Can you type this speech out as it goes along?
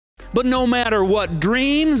But no matter what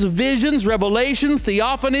dreams, visions, revelations,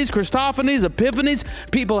 theophanies, Christophanies, epiphanies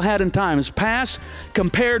people had in times past,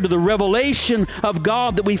 compared to the revelation of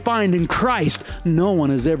God that we find in Christ, no one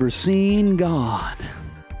has ever seen God.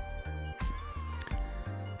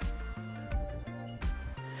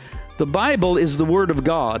 The Bible is the Word of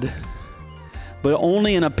God, but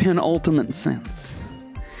only in a penultimate sense.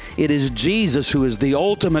 It is Jesus who is the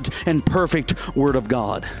ultimate and perfect Word of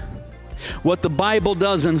God. What the Bible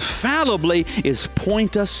does infallibly is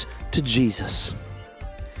point us to Jesus.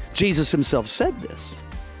 Jesus himself said this.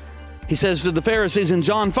 He says to the Pharisees in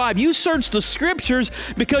John 5, "You search the Scriptures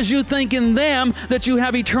because you think in them that you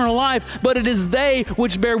have eternal life, but it is they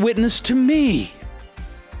which bear witness to me."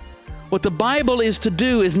 What the Bible is to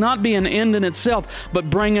do is not be an end in itself, but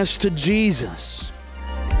bring us to Jesus.